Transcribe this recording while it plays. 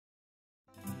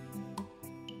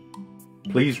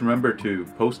Please remember to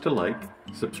post a like,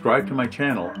 subscribe to my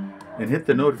channel, and hit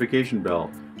the notification bell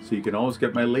so you can always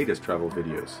get my latest travel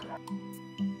videos.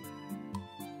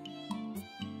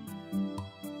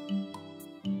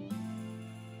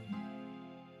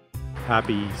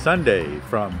 Happy Sunday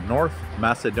from North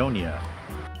Macedonia.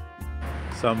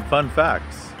 Some fun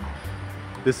facts.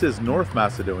 This is North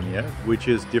Macedonia, which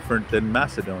is different than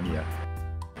Macedonia.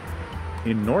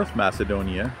 In North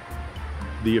Macedonia,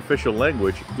 the official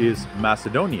language is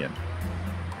Macedonian.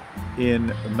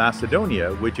 In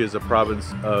Macedonia, which is a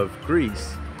province of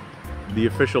Greece, the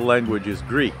official language is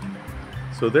Greek.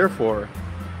 So therefore,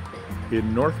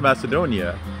 in North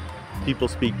Macedonia, people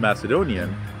speak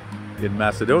Macedonian. In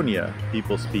Macedonia,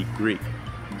 people speak Greek.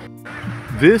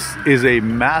 This is a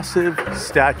massive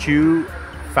statue,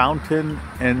 fountain,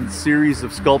 and series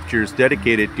of sculptures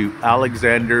dedicated to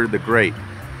Alexander the Great.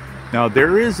 Now,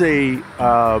 there is a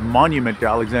monument to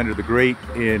Alexander the Great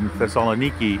in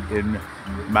Thessaloniki in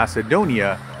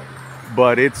Macedonia,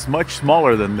 but it's much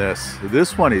smaller than this.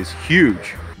 This one is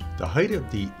huge. The height of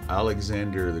the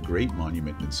Alexander the Great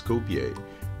monument in Skopje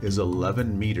is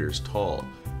 11 meters tall.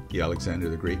 The Alexander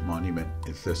the Great monument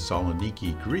in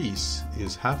Thessaloniki, Greece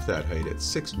is half that height at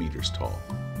 6 meters tall.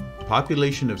 The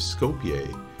population of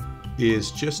Skopje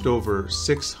is just over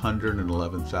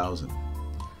 611,000.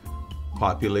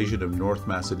 Population of North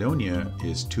Macedonia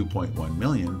is 2.1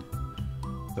 million.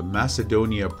 The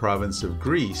Macedonia province of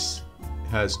Greece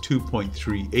has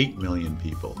 2.38 million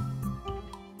people.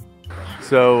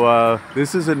 So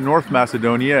this is in North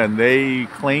Macedonia, and they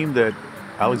claim that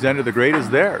Alexander the Great is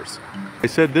theirs. I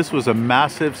said this was a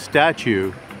massive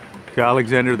statue to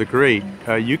Alexander the Great.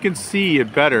 You can see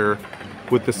it better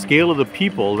with the scale of the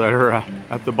people that are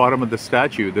at the bottom of the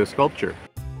statue, the sculpture.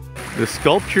 The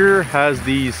sculpture has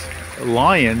these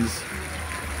lions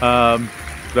that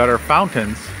are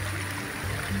fountains,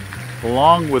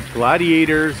 along with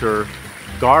gladiators or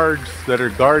guards that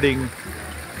are guarding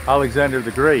Alexander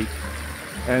the Great,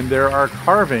 and there are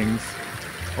carvings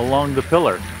along the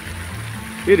pillar.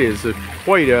 It is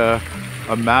quite a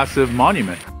massive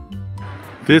monument.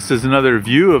 This is another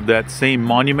view of that same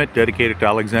monument dedicated to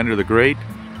Alexander the Great.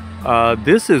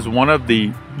 This is one of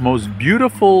the most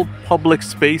beautiful public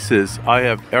spaces I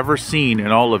have ever seen in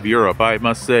all of Europe, I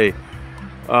must say.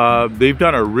 They've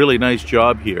done a really nice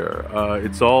job here.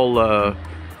 It's all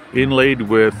inlaid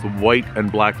with white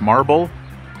and black marble,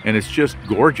 and it's just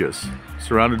gorgeous,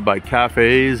 surrounded by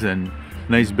cafes and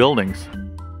nice buildings.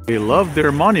 They love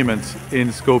their monuments in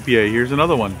Skopje. Here's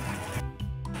another one.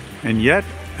 And yet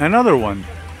another one.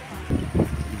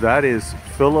 That is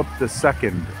Philip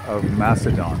II of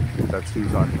Macedon. That's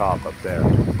who's on top up there.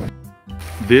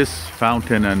 This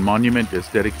fountain and monument is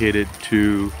dedicated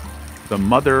to the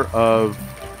mother of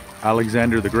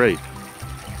Alexander the Great.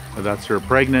 That's her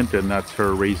pregnant, and that's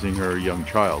her raising her young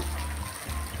child.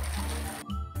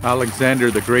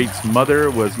 Alexander the Great's mother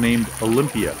was named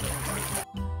Olympia.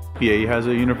 Skopje has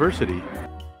a university,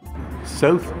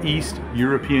 Southeast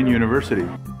European University.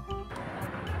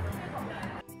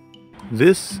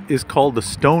 This is called the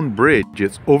Stone Bridge.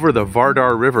 It's over the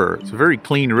Vardar River. It's a very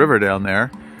clean river down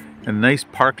there, and nice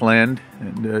parkland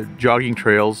and jogging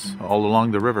trails all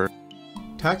along the river.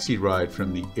 Taxi ride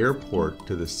from the airport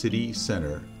to the city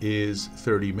center is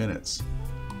 30 minutes.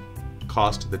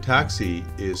 Cost of the taxi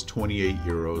is 28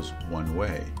 euros one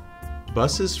way.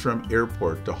 Buses from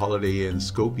airport to Holiday Inn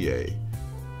Skopje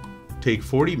take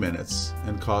 40 minutes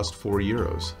and cost 4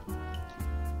 euros.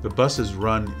 The buses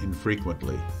run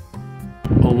infrequently.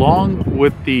 Along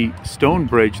with the stone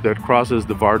bridge that crosses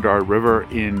the Vardar River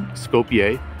in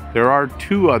Skopje, there are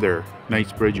two other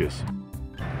nice bridges.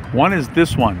 One is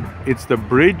this one. It's the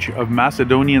Bridge of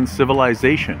Macedonian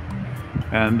Civilization,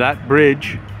 and that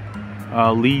bridge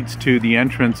leads to the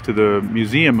entrance to the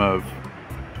Museum of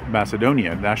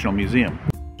Macedonia, National Museum.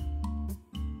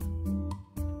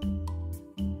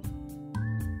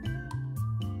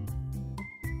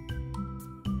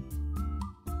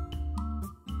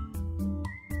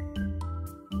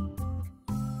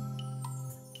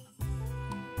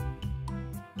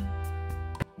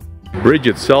 The bridge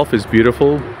itself is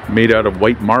beautiful, made out of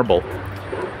white marble,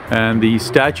 and the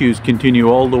statues continue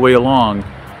all the way along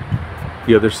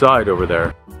the other side over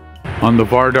there. On the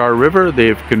Vardar River,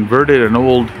 they've converted an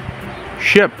old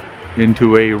ship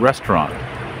into a restaurant.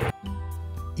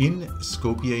 In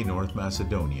Skopje, North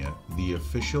Macedonia, the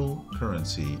official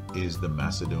currency is the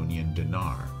Macedonian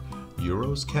dinar.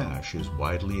 Euros cash is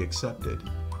widely accepted.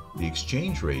 The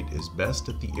exchange rate is best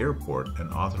at the airport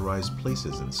and authorized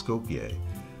places in Skopje.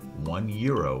 1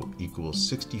 euro equals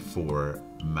 64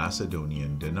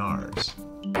 Macedonian dinars.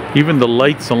 Even the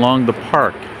lights along the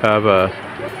park have a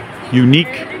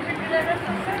unique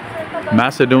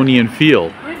Macedonian feel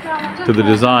to the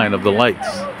design of the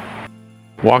lights.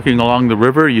 Walking along the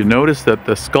river, you notice that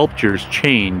the sculptures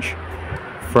change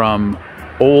from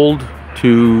old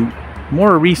to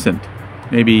more recent,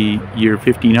 maybe year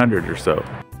 1500 or so.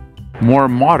 More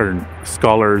modern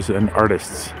scholars and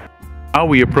artists. Now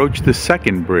we approach the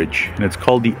second bridge, and it's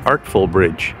called the Artful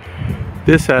Bridge.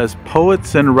 This has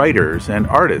poets and writers and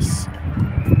artists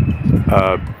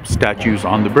statues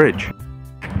on the bridge.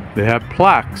 They have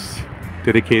plaques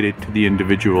dedicated to the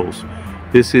individuals.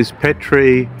 This is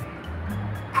Petre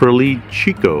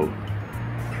Prelicico,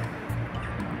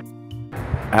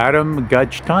 Adam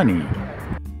Gajtani.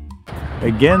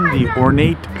 Again, the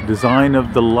ornate design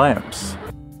of the lamps.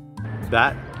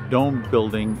 That domed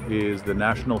building is the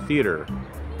National Theater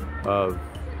of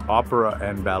Opera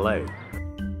and Ballet.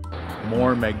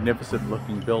 More magnificent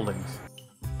looking buildings.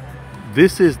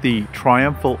 This is the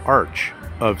Triumphal Arch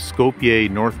of Skopje,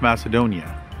 North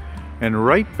Macedonia. And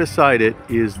right beside it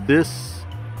is this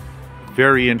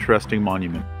very interesting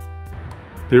monument.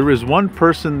 There is one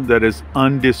person that is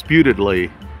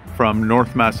undisputedly from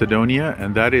North Macedonia,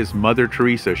 and that is Mother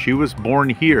Teresa. She was born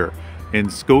here in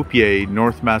Skopje,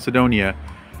 North Macedonia,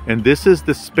 and this is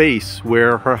the space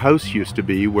where her house used to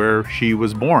be, where she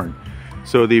was born.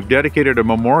 So they've dedicated a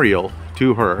memorial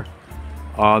to her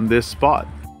on this spot.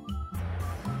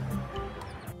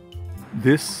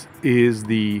 This is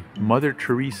the Mother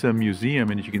Teresa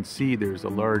Museum, and as you can see, there's a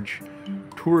large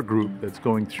tour group that's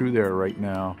going through there right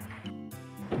now.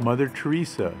 Mother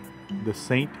Teresa, the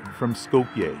saint from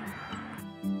Skopje.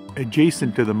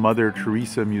 Adjacent to the Mother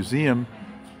Teresa Museum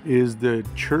is the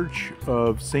Church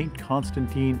of St.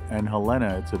 Constantine and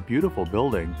Helena. It's a beautiful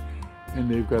building, and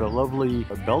they've got a lovely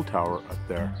bell tower up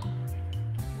there.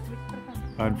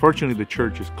 Unfortunately, the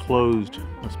church is closed,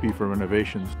 must be for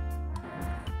renovations.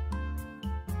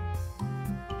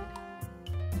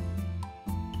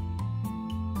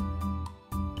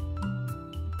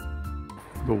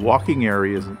 The walking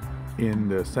areas in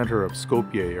the center of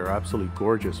Skopje are absolutely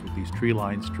gorgeous with these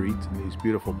tree-lined streets and these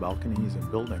beautiful balconies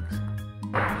and buildings.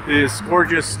 This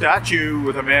gorgeous statue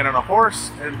with a man on a horse,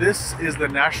 and this is the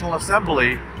National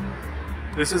Assembly.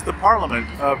 This is the Parliament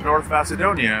of North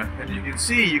Macedonia, and you can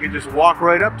see you can just walk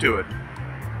right up to it.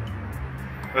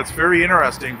 That's very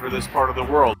interesting for this part of the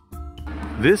world.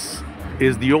 This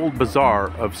is the old bazaar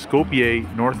of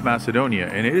Skopje, North Macedonia,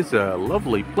 and it is a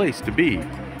lovely place to be.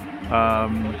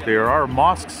 There are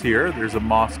mosques here. There's a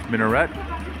mosque minaret.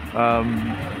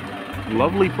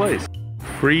 Lovely place.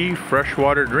 Free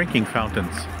freshwater drinking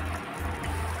fountains.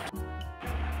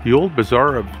 The old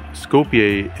bazaar of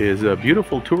Skopje is a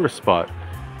beautiful tourist spot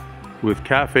with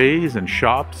cafes and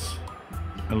shops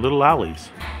and little alleys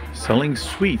selling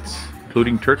sweets,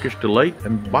 including Turkish delight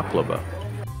and baklava.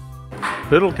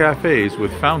 Little cafes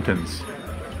with fountains.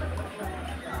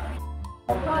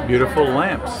 Beautiful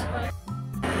lamps.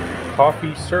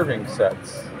 Coffee serving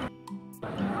sets.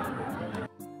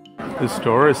 This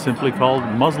store is simply called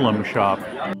Muslim Shop.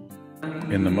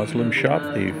 In the Muslim shop,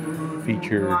 they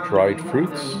feature dried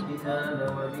fruits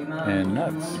and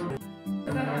nuts.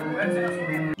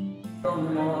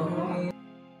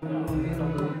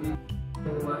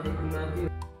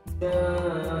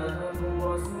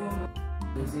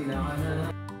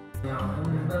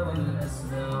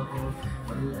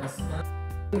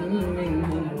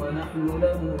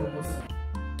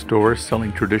 Stores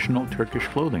selling traditional Turkish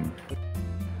clothing.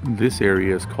 This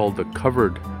area is called the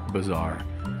Covered Bazaar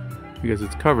because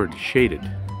it's covered, shaded.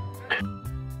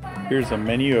 Here's a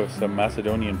menu of some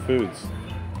Macedonian foods.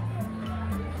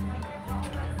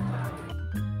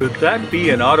 Could that be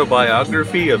an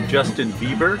autobiography of Justin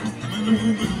Bieber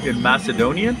in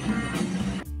Macedonian?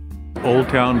 Old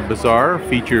Town Bazaar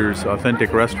features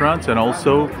authentic restaurants and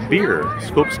also beer,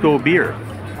 Skopsko beer,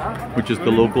 which is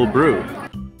the local brew.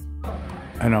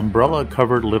 An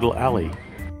umbrella-covered little alley.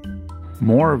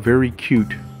 More very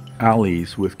cute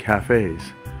alleys with cafes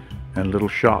and little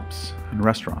shops and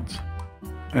restaurants.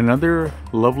 Another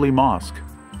lovely mosque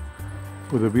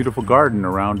with a beautiful garden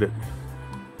around it.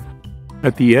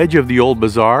 At the edge of the old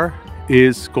bazaar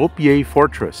is Skopje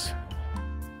Fortress.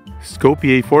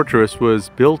 Skopje Fortress was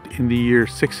built in the year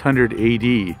 600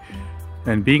 AD,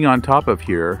 and being on top of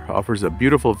here offers a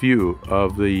beautiful view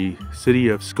of the city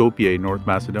of Skopje, North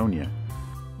Macedonia.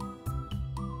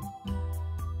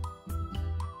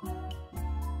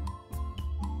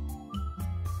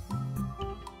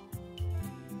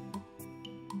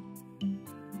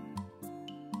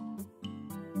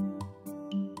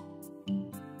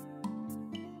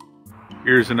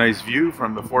 Here's a nice view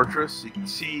from the fortress. You can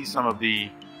see some of the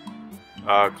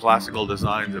classical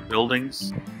designs of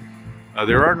buildings.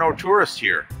 There are no tourists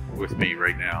here with me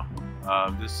right now.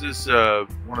 This is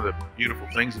one of the beautiful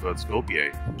things about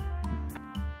Skopje.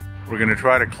 We're going to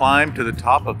try to climb to the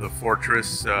top of the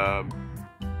fortress.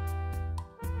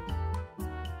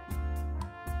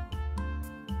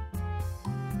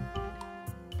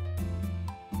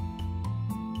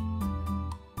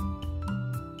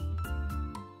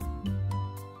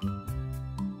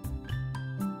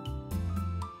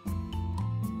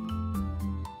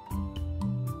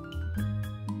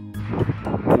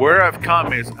 Where I've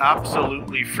come is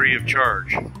absolutely free of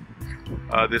charge.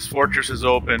 This fortress is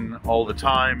open all the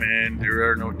time and there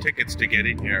are no tickets to get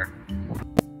in here.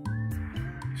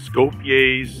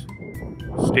 Skopje's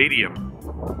stadium,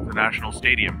 the national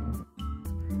stadium.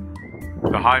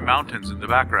 The high mountains in the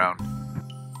background.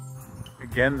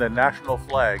 Again, the national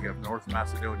flag of North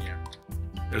Macedonia.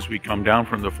 As we come down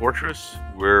from the fortress,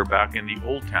 we're back in the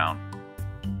old town.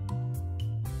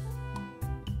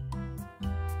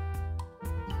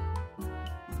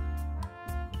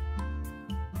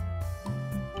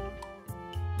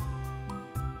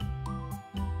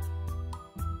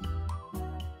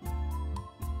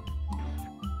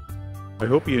 I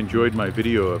hope you enjoyed my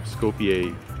video of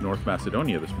Skopje, North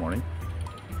Macedonia this morning.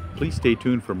 Please stay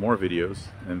tuned for more videos,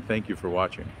 and thank you for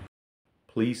watching.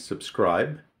 Please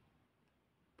subscribe,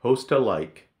 post a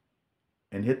like,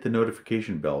 and hit the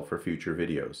notification bell for future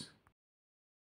videos.